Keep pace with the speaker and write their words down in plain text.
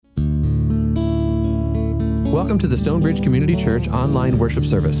Welcome to the Stonebridge Community Church online worship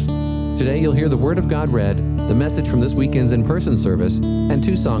service. Today you'll hear the Word of God read, the message from this weekend's in-person service, and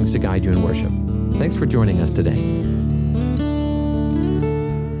 2 songs to guide you in worship. Thanks for joining us today.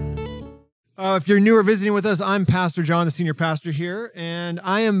 If you're new or visiting with us, I'm Pastor John, the senior pastor here, and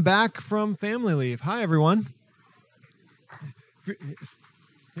I am back from family leave. Hi, everyone.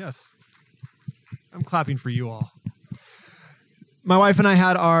 Yes, I'm clapping for you all. My wife and I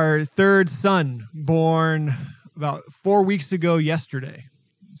had our 3rd son born about 4 weeks ago yesterday.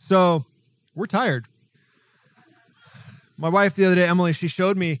 So we're tired. My wife the other day, Emily, she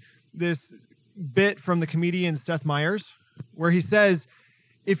showed me this bit from the comedian Seth Meyers where he says,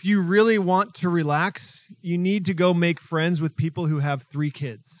 if you really want to relax, you need to go make friends with people who have 3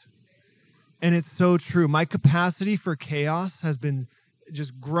 kids. And it's so true. My capacity for chaos has been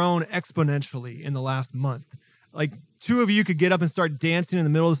just grown exponentially in the last month. Like 2 of you could get up and start dancing in the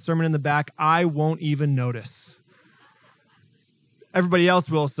middle of the sermon in the back. I won't even notice. Everybody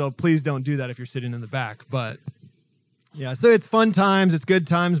else will, so please don't do that if you're sitting in the back. But yeah, so it's fun times, it's good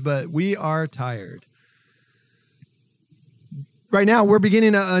times, but we are tired. Right now, we're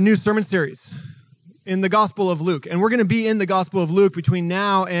beginning a new sermon series in the Gospel of Luke. And we're going to be in the Gospel of Luke between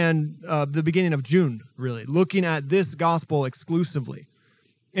now and the beginning of June, really, looking at this gospel exclusively.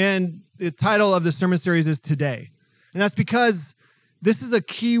 And the title of the sermon series is Today. And that's because this is a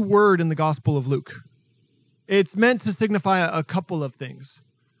key word in the Gospel of Luke. It's meant to signify a couple of things.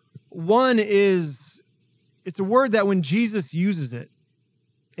 One is, it's a word that when Jesus uses it,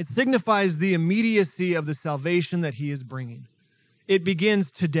 it signifies the immediacy of the salvation that he is bringing. It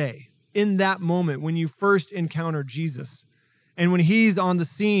begins today, in that moment when you first encounter Jesus. And when he's on the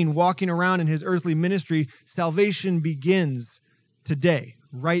scene, walking around in his earthly ministry, salvation begins today,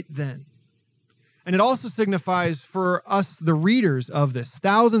 right then. And it also signifies for us, the readers of this,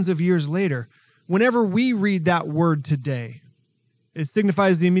 thousands of years later, whenever we read that word today, it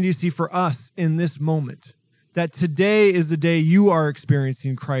signifies the immediacy for us in this moment, that today is the day you are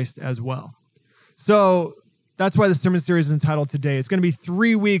experiencing Christ as well. So that's why the sermon series is entitled Today. It's going to be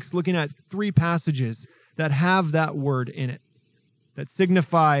 3 weeks looking at 3 passages that have that word in it, that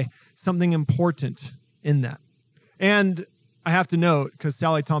signify something important in that. And I have to note, because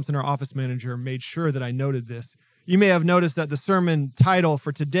Sally Thompson, our office manager, made sure that I noted this. You may have noticed that the sermon title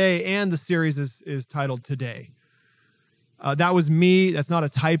for today and the series is titled Today. That was me. That's not a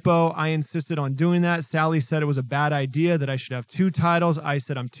typo. I insisted on doing that. Sally said it was a bad idea that I should have 2 titles. I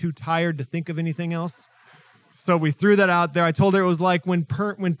said I'm too tired to think of anything else. So we threw that out there. I told her it was like when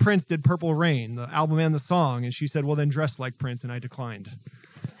Prince did Purple Rain, the album and the song, and she said, well, then dress like Prince, and I declined.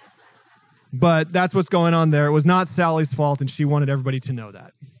 But that's what's going on there. It was not Sally's fault, and she wanted everybody to know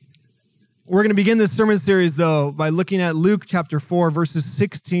that. We're going to begin this sermon series, though, by looking at Luke chapter 4, verses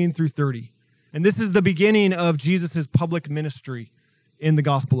 16 through 30. And this is the beginning of Jesus' public ministry in the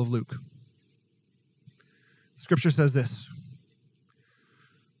Gospel of Luke. Scripture says this: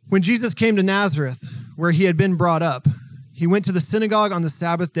 When Jesus came to Nazareth, where he had been brought up, he went to the synagogue on the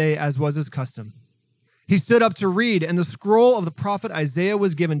Sabbath day, as was his custom. He stood up to read, and the scroll of the prophet Isaiah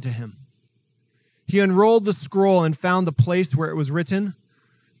was given to him. He unrolled the scroll and found the place where it was written,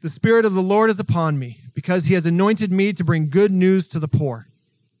 "The Spirit of the Lord is upon me, because he has anointed me to bring good news to the poor.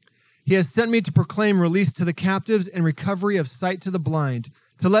 He has sent me to proclaim release to the captives and recovery of sight to the blind,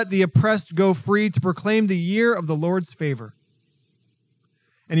 to let the oppressed go free, to proclaim the year of the Lord's favor."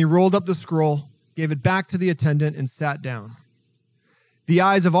 And he rolled up the scroll, gave it back to the attendant, and sat down. The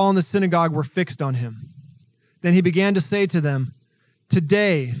eyes of all in the synagogue were fixed on him. Then he began to say to them,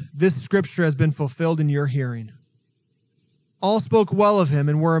 "Today, this scripture has been fulfilled in your hearing." All spoke well of him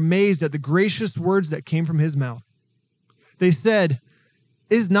and were amazed at the gracious words that came from his mouth. They said,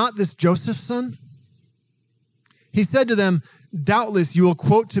 "Is not this Joseph's son?" He said to them, "Doubtless you will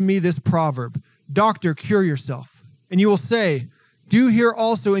quote to me this proverb, 'Doctor, cure yourself.' And you will say, 'Do here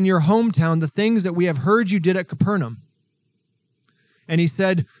also in your hometown the things that we have heard you did at Capernaum.'" And he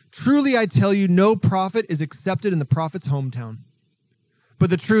said, "Truly I tell you, no prophet is accepted in the prophet's hometown. But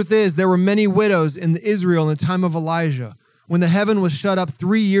the truth is, there were many widows in Israel in the time of Elijah, when the heaven was shut up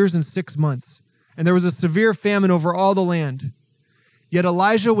 3 years and 6 months, and there was a severe famine over all the land. Yet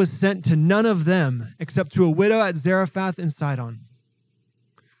Elijah was sent to none of them, except to a widow at Zarephath in Sidon.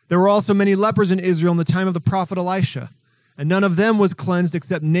 There were also many lepers in Israel in the time of the prophet Elisha, and none of them was cleansed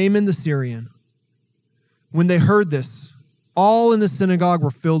except Naaman the Syrian." When they heard this, all in the synagogue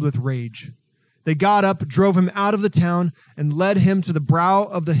were filled with rage. They got up, drove him out of the town, and led him to the brow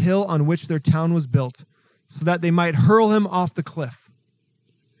of the hill on which their town was built, so that they might hurl him off the cliff.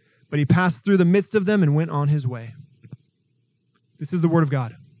 But he passed through the midst of them and went on his way. This is the word of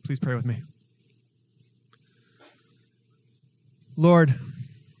God. Please pray with me. Lord,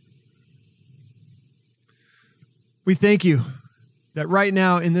 we thank you that right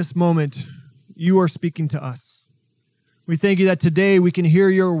now in this moment, you are speaking to us. We thank you that today we can hear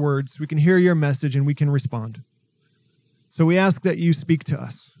your words, we can hear your message, and we can respond. So we ask that you speak to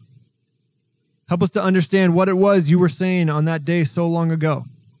us. Help us to understand what it was you were saying on that day so long ago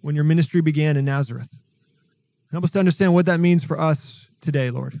when your ministry began in Nazareth. Help us to understand what that means for us today,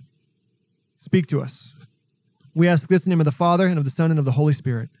 Lord. Speak to us. We ask this in the name of the Father, and of the Son, and of the Holy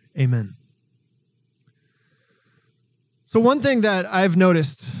Spirit. Amen. So one thing that I've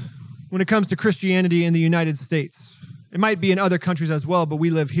noticed when it comes to Christianity in the United States, it might be in other countries as well, but we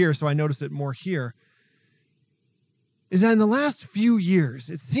live here, so I notice it more here, is that in the last few years,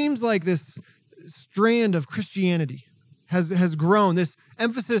 it seems like this strand of Christianity has grown. This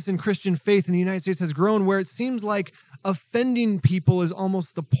emphasis in Christian faith in the United States has grown where it seems like offending people is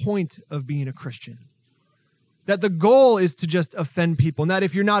almost the point of being a Christian. That the goal is to just offend people, and that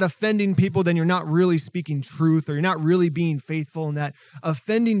if you're not offending people, then you're not really speaking truth, or you're not really being faithful, and that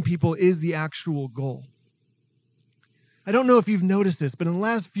offending people is the actual goal. I don't know if you've noticed this, but in the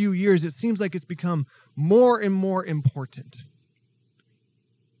last few years, it seems like it's become more and more important.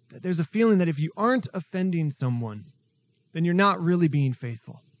 That there's a feeling that if you aren't offending someone, then you're not really being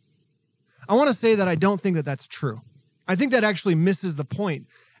faithful. I want to say that I don't think that that's true. I think that actually misses the point.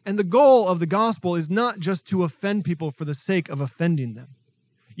 And the goal of the gospel is not just to offend people for the sake of offending them.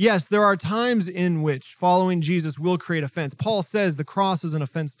 Yes, there are times in which following Jesus will create offense. Paul says the cross is an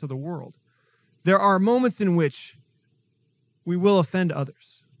offense to the world. There are moments in which we will offend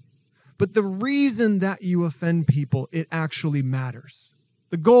others. But the reason that you offend people, it actually matters.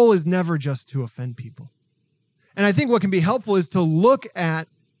 The goal is never just to offend people. And I think what can be helpful is to look at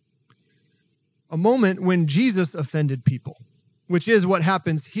a moment when Jesus offended people, which is what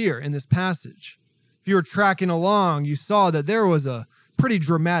happens here in this passage. If you were tracking along, you saw that there was a pretty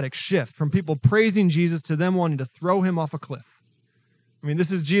dramatic shift from people praising Jesus to them wanting to throw him off a cliff. I mean,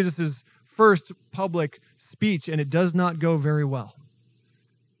 this is Jesus' first public speech, and it does not go very well.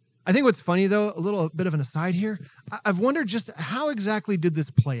 I think what's funny, though, a little bit of an aside here, I've wondered just how exactly did this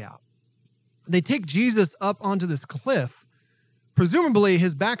play out? They take Jesus up onto this cliff, presumably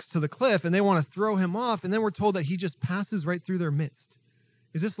his back's to the cliff, and they want to throw him off, and then we're told that he just passes right through their midst.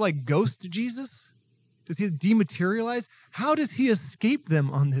 Is this like ghost Jesus? Does he dematerialize? How does he escape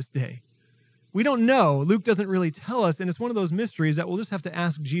them on this day? We don't know. Luke doesn't really tell us, and it's one of those mysteries that we'll just have to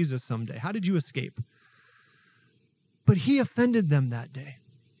ask Jesus someday. How did you escape? But he offended them that day.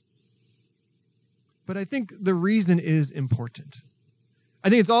 But I think the reason is important. I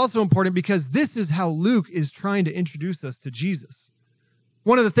think it's also important because this is how Luke is trying to introduce us to Jesus.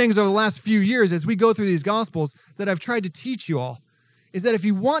 One of the things over the last few years as we go through these Gospels that I've tried to teach you all is that if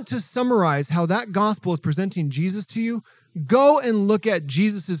you want to summarize how that Gospel is presenting Jesus to you, go and look at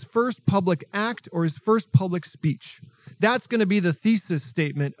Jesus' first public act or his first public speech. That's going to be the thesis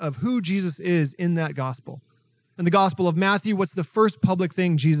statement of who Jesus is in that Gospel. In the Gospel of Matthew, what's the first public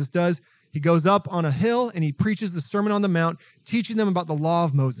thing Jesus does? He goes up on a hill and he preaches the Sermon on the Mount, teaching them about the law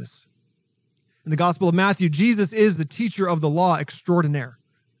of Moses. In the Gospel of Matthew, Jesus is the teacher of the law extraordinaire.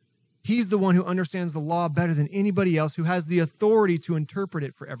 He's the one who understands the law better than anybody else, who has the authority to interpret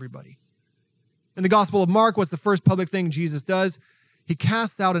it for everybody. In the Gospel of Mark, what's the first public thing Jesus does? He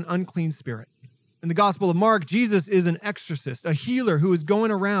casts out an unclean spirit. In the Gospel of Mark, Jesus is an exorcist, a healer who is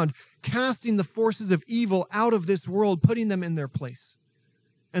going around casting the forces of evil out of this world, putting them in their place.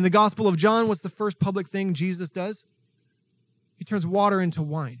 In the Gospel of John, what's the first public thing Jesus does? He turns water into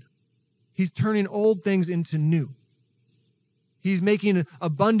wine. He's turning old things into new. He's making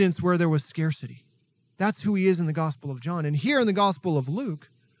abundance where there was scarcity. That's who he is in the Gospel of John. And here in the Gospel of Luke,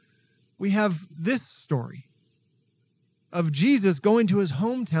 we have this story of Jesus going to his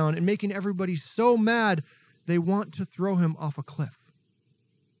hometown and making everybody so mad they want to throw him off a cliff.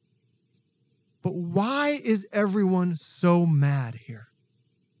 But why is everyone so mad here?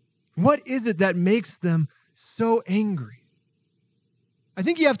 What is it that makes them so angry? I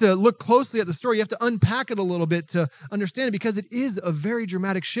think you have to look closely at the story. You have to unpack it a little bit to understand it because it is a very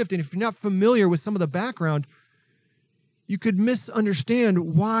dramatic shift. And if you're not familiar with some of the background, you could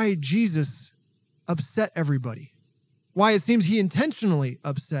misunderstand why Jesus upset everybody, why it seems he intentionally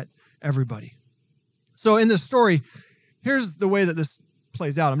upset everybody. So in this story, here's the way that this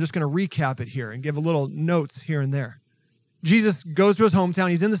plays out. I'm just going to recap it here and give a little notes here and there. Jesus goes to his hometown.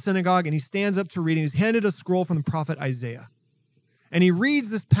 He's in the synagogue and he stands up to read. And he's handed a scroll from the prophet Isaiah. And he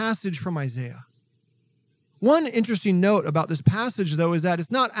reads this passage from Isaiah. One interesting note about this passage, though, is that it's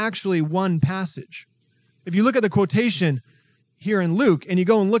not actually one passage. If you look at the quotation here in Luke and you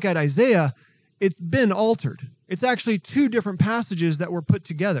go and look at Isaiah, it's been altered. It's actually two different passages that were put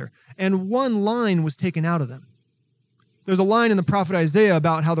together, and one line was taken out of them. There's a line in the prophet Isaiah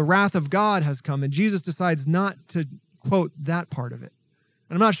about how the wrath of God has come, and Jesus decides not to quote that part of it.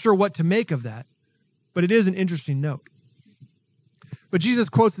 And I'm not sure what to make of that, but it is an interesting note. But Jesus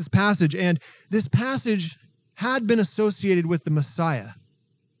quotes this passage, and this passage had been associated with the Messiah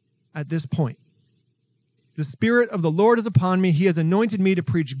at this point. The Spirit of the Lord is upon me. He has anointed me to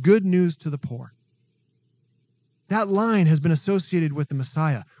preach good news to the poor. That line has been associated with the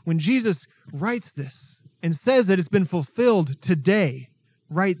Messiah. When Jesus writes this and says that it's been fulfilled today,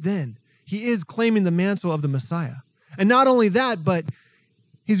 right then, he is claiming the mantle of the Messiah. And not only that, but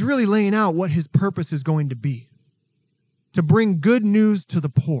he's really laying out what his purpose is going to be. To bring good news to the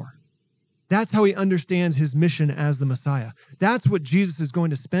poor. That's how he understands his mission as the Messiah. That's what Jesus is going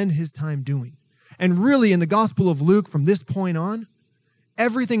to spend his time doing. And really, in the Gospel of Luke, from this point on,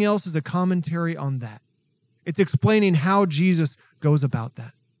 everything else is a commentary on that. It's explaining how Jesus goes about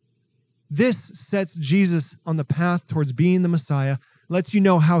that. This sets Jesus on the path towards being the Messiah, lets you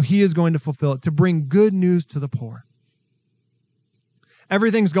know how he is going to fulfill it, to bring good news to the poor.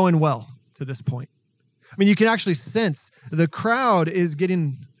 Everything's going well to this point. I mean, you can actually sense the crowd is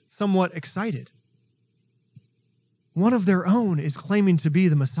getting somewhat excited. One of their own is claiming to be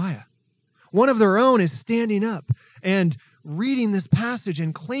the Messiah. One of their own is standing up and reading this passage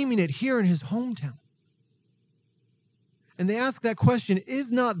and claiming it here in his hometown. And they ask that question,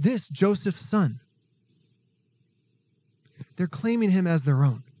 is not this Joseph's son? They're claiming him as their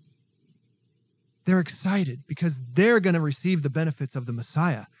own. They're excited because they're going to receive the benefits of the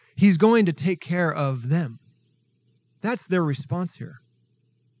Messiah. He's going to take care of them. That's their response here.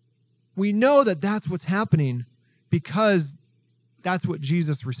 We know that that's what's happening because that's what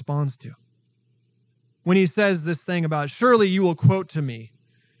Jesus responds to. When he says this thing about, surely you will quote to me,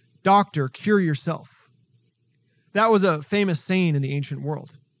 doctor, cure yourself. That was a famous saying in the ancient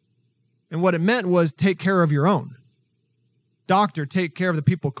world. And what it meant was take care of your own. Doctor, take care of the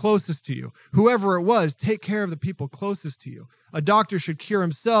people closest to you. Whoever it was, take care of the people closest to you. A doctor should cure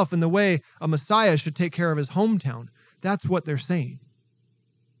himself in the way a Messiah should take care of his hometown. That's what they're saying.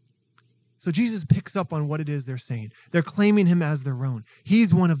 So Jesus picks up on what it is they're saying. They're claiming him as their own.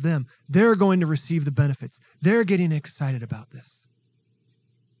 He's one of them. They're going to receive the benefits. They're getting excited about this.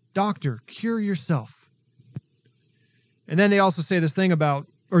 Doctor, cure yourself. And then they also say this thing about,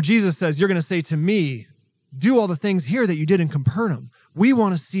 or Jesus says, you're going to say to me, do all the things here that you did in Capernaum. We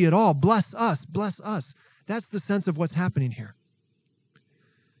want to see it all. Bless us, bless us. That's the sense of what's happening here.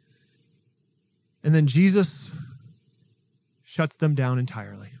 And then Jesus shuts them down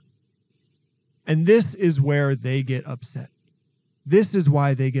entirely. And this is where they get upset. This is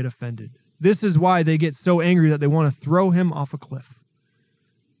why they get offended. This is why they get so angry that they want to throw him off a cliff.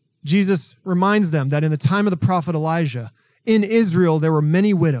 Jesus reminds them that in the time of the prophet Elijah, in Israel, there were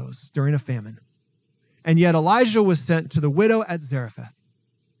many widows during a famine. And yet Elijah was sent to the widow at Zarephath.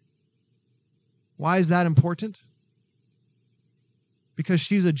 Why is that important? Because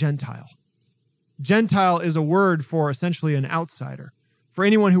she's a Gentile. Gentile is a word for essentially an outsider, for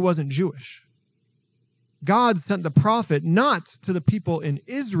anyone who wasn't Jewish. God sent the prophet not to the people in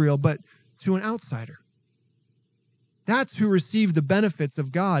Israel, but to an outsider. That's who received the benefits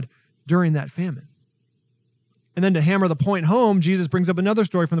of God during that famine. And then to hammer the point home, Jesus brings up another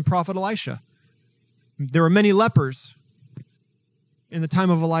story from the prophet Elisha. There were many lepers in the time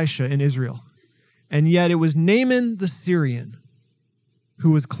of Elisha in Israel, and yet it was Naaman the Syrian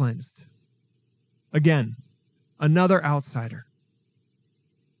who was cleansed. Again, another outsider,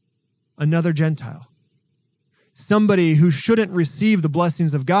 another Gentile, somebody who shouldn't receive the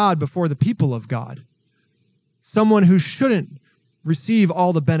blessings of God before the people of God, someone who shouldn't receive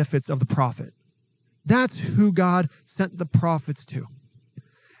all the benefits of the prophet. That's who God sent the prophets to.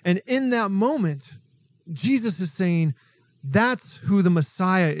 And in that moment, Jesus is saying, that's who the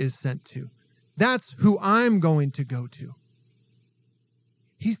Messiah is sent to. That's who I'm going to go to.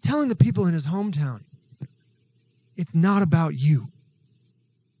 He's telling the people in his hometown, it's not about you.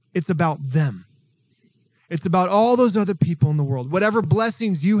 It's about them. It's about all those other people in the world. Whatever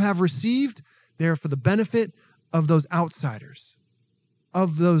blessings you have received, they're for the benefit of those outsiders,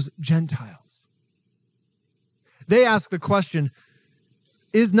 of those Gentiles. They ask the question,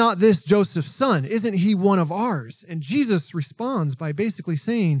 is not this Joseph's son? Isn't he one of ours? And Jesus responds by basically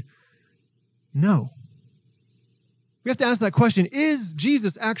saying, no. We have to ask that question, is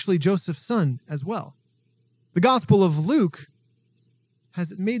Jesus actually Joseph's son as well? The Gospel of Luke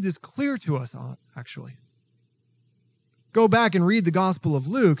has made this clear to us, actually. Go back and read the Gospel of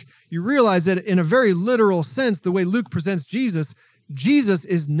Luke. You realize that in a very literal sense, the way Luke presents Jesus, Jesus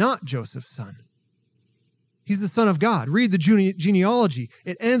is not Joseph's son. He's the Son of God. Read the genealogy.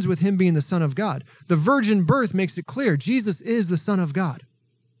 It ends with him being the Son of God. The virgin birth makes it clear Jesus is the Son of God.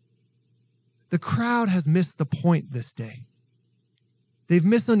 The crowd has missed the point this day. They've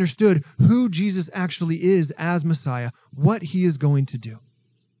misunderstood who Jesus actually is as Messiah, what he is going to do.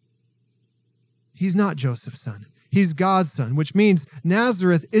 He's not Joseph's son. He's God's son, which means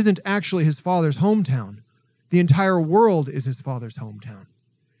Nazareth isn't actually his father's hometown. The entire world is his father's hometown.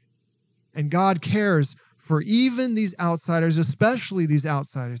 And God cares for even these outsiders, especially these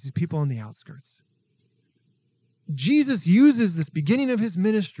outsiders, these people on the outskirts. Jesus uses this beginning of his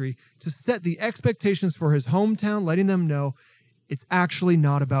ministry to set the expectations for his hometown, letting them know it's actually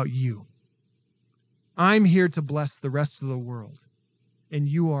not about you. I'm here to bless the rest of the world, and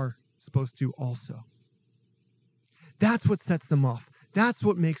you are supposed to also. That's what sets them off. That's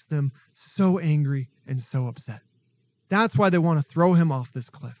what makes them so angry and so upset. That's why they want to throw him off this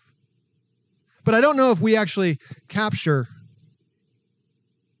cliff. But I don't know if we actually capture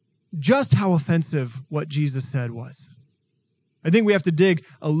just how offensive what Jesus said was. I think we have to dig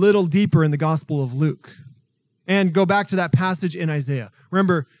a little deeper in the Gospel of Luke and go back to that passage in Isaiah.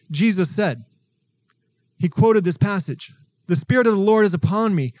 Remember, Jesus said, he quoted this passage, "The Spirit of the Lord is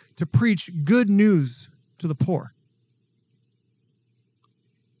upon me to preach good news to the poor."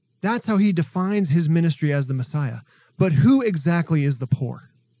 That's how he defines his ministry as the Messiah. But who exactly is the poor?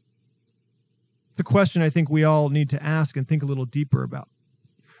 It's a question I think we all need to ask and think a little deeper about.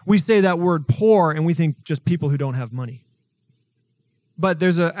 We say that word poor and we think just people who don't have money. But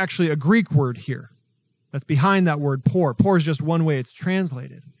there's actually a Greek word here that's behind that word poor. Poor is just one way it's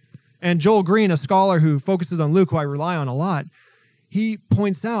translated. And Joel Green, a scholar who focuses on Luke, who I rely on a lot, he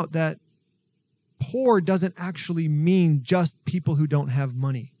points out that poor doesn't actually mean just people who don't have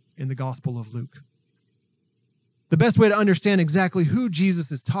money in the Gospel of Luke. The best way to understand exactly who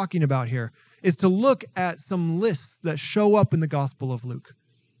Jesus is talking about here is to look at some lists that show up in the Gospel of Luke.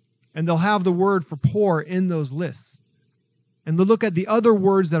 And they'll have the word for poor in those lists. And they'll look at the other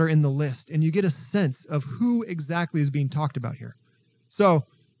words that are in the list, and you get a sense of who exactly is being talked about here. So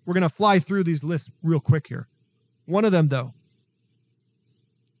we're going to fly through these lists real quick here. One of them, though,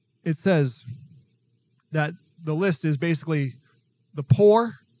 it says that the list is basically the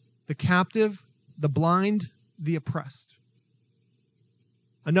poor, the captive, the blind, the oppressed.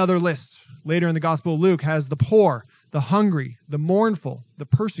 Another list later in the Gospel of Luke has the poor, the hungry, the mournful, the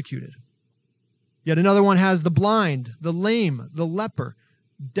persecuted. Yet another one has the blind, the lame, the leper,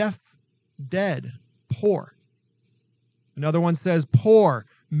 deaf, dead, poor. Another one says poor,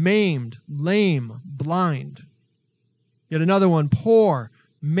 maimed, lame, blind. Yet another one, poor,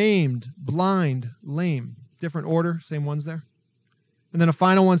 maimed, blind, lame. Different order, same ones there. And then a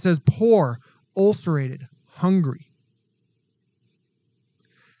final one says poor, ulcerated, hungry.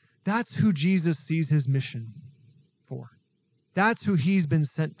 That's who Jesus sees his mission for. That's who he's been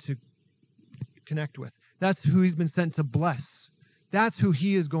sent to connect with. That's who he's been sent to bless. That's who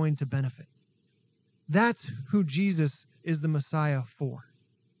he is going to benefit. That's who Jesus is the Messiah for.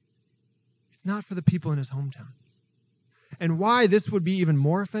 It's not for the people in his hometown. And why this would be even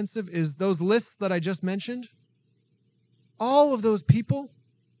more offensive is those lists that I just mentioned, all of those people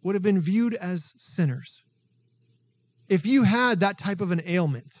would have been viewed as sinners. If you had that type of an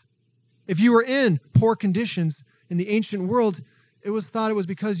ailment, if you were in poor conditions in the ancient world, it was thought it was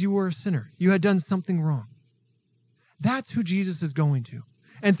because you were a sinner. You had done something wrong. That's who Jesus is going to.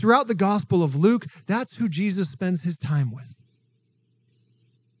 And throughout the Gospel of Luke, that's who Jesus spends his time with.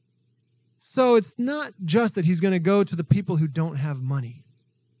 So it's not just that he's going to go to the people who don't have money.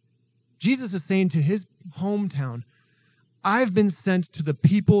 Jesus is saying to his hometown, I've been sent to the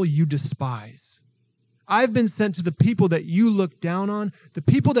people you despise. I've been sent to the people that you look down on, the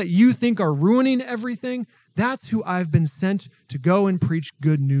people that you think are ruining everything. That's who I've been sent to go and preach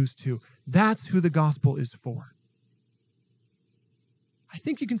good news to. That's who the gospel is for. I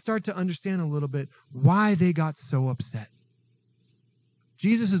think you can start to understand a little bit why they got so upset.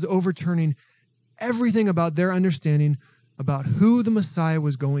 Jesus is overturning everything about their understanding about who the Messiah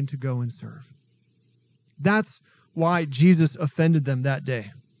was going to go and serve. That's why Jesus offended them that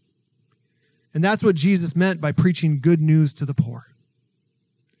day. And that's what Jesus meant by preaching good news to the poor.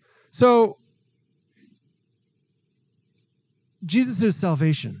 So, Jesus'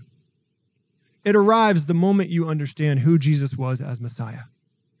 salvation, it arrives the moment you understand who Jesus was as Messiah.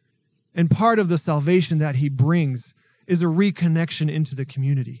 And part of the salvation that he brings is a reconnection into the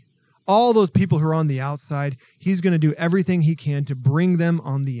community. All those people who are on the outside, he's going to do everything he can to bring them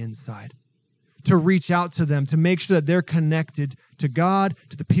on the inside, to reach out to them, to make sure that they're connected to God,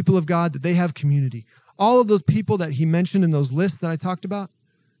 to the people of God, that they have community. All of those people that he mentioned in those lists that I talked about,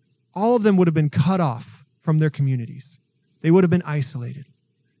 all of them would have been cut off from their communities. They would have been isolated.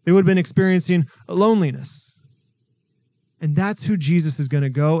 They would have been experiencing loneliness. And that's who Jesus is going to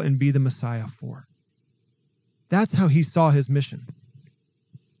go and be the Messiah for. That's how he saw his mission.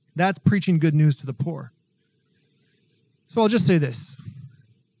 That's preaching good news to the poor. So I'll just say this.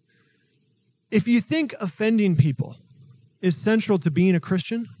 If you think offending people is central to being a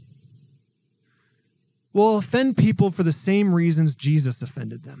Christian, well, offend people for the same reasons Jesus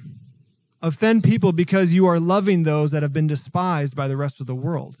offended them. Offend people because you are loving those that have been despised by the rest of the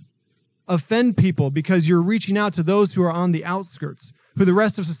world. Offend people because you're reaching out to those who are on the outskirts, who the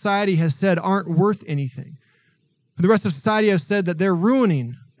rest of society has said aren't worth anything, who the rest of society has said that they're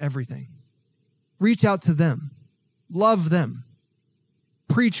ruining everything. Reach out to them. Love them.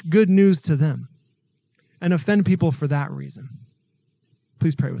 Preach good news to them. And offend people for that reason.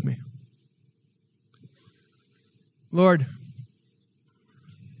 Please pray with me. Lord,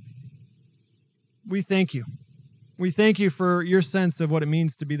 we thank you. We thank you for your sense of what it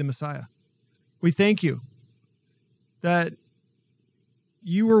means to be the Messiah. We thank you that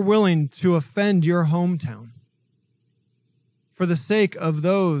you were willing to offend your hometown for the sake of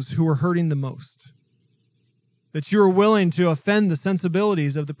those who were hurting the most. That you were willing to offend the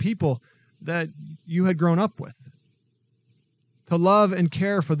sensibilities of the people that you had grown up with. To love and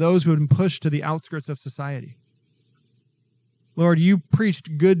care for those who had been pushed to the outskirts of society. Lord, you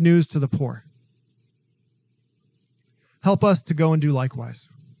preached good news to the poor. Help us to go and do likewise.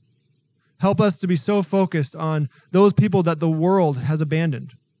 Help us to be so focused on those people that the world has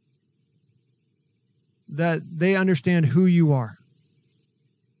abandoned, that they understand who you are,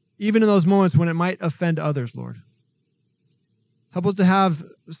 even in those moments when it might offend others, Lord. Help us to have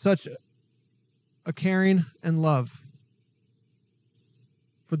such a caring and love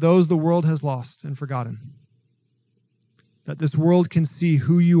for those the world has lost and forgotten, that this world can see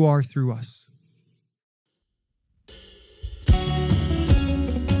who you are through us.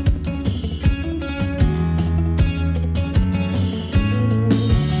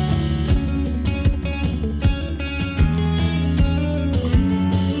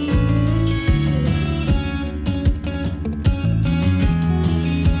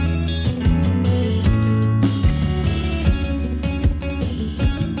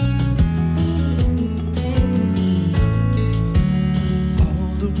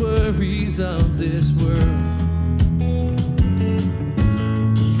 Of this world,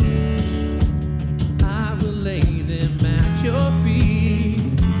 I will lay them at your feet.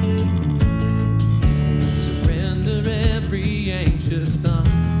 Surrender every anxious thought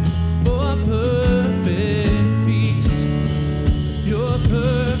for perfect peace, your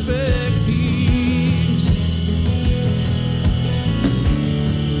perfect peace.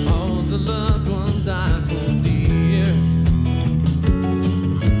 All the loved ones I hold dear,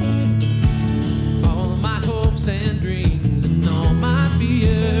 and dreams and all my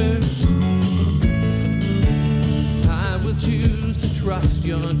fears, I will choose to trust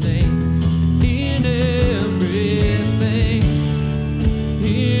your name in everything,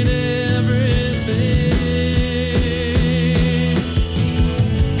 in everything.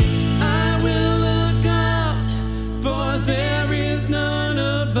 I will look up, for there is none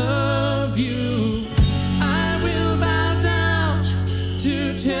above you. I will bow down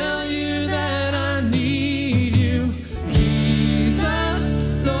to tell you that I need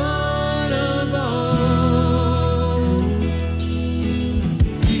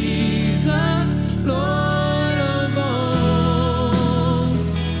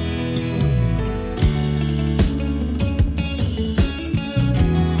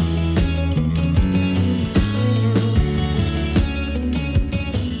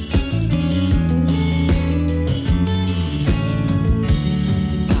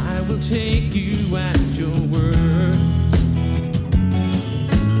take you at your word.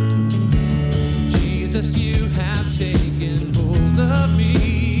 Jesus, you have taken hold of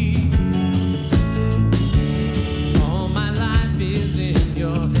me. All my life is in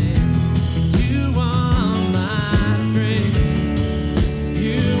your hands. You are my strength.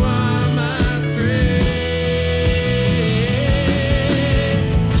 You are my strength.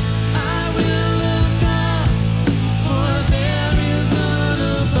 I will look up, for there is none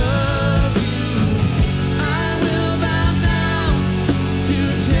above you.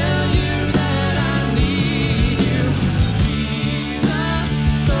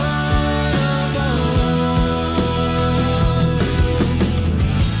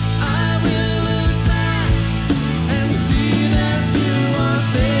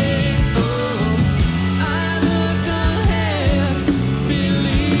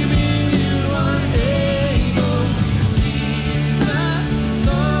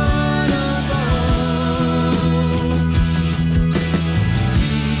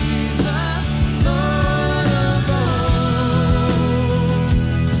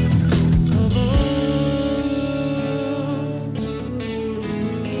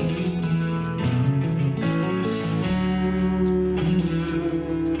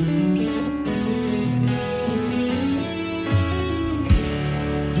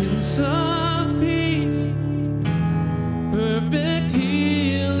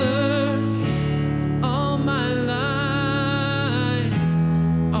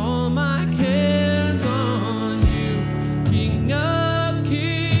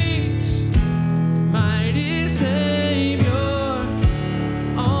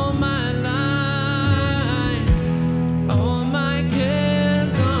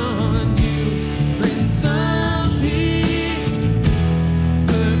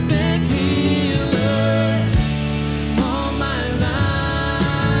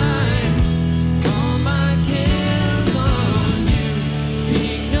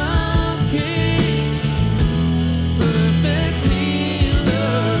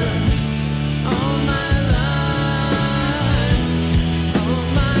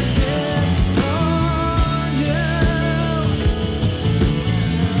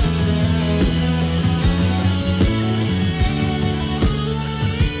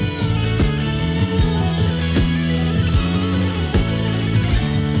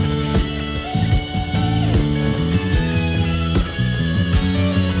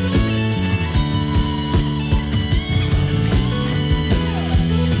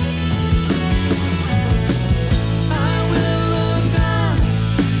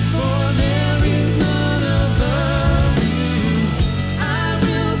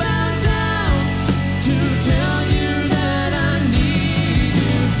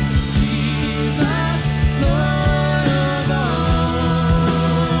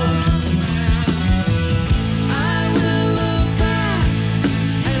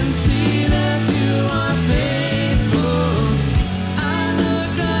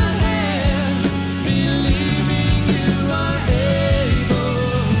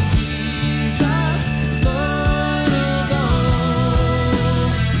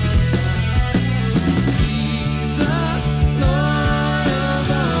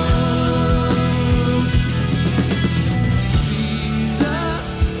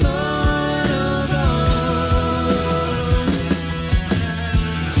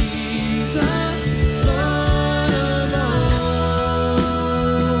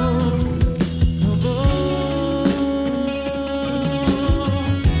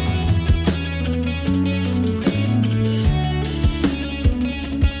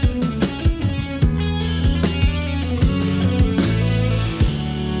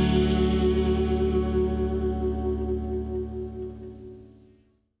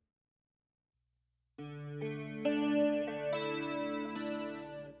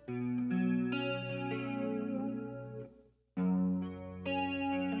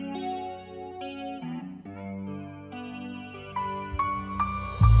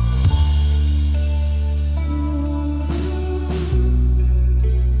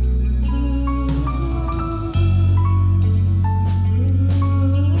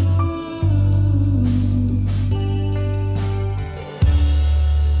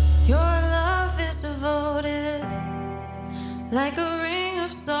 like a ring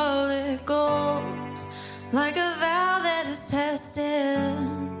of solid gold, like a vow that is tested,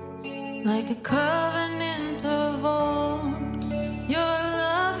 like a covenant of old.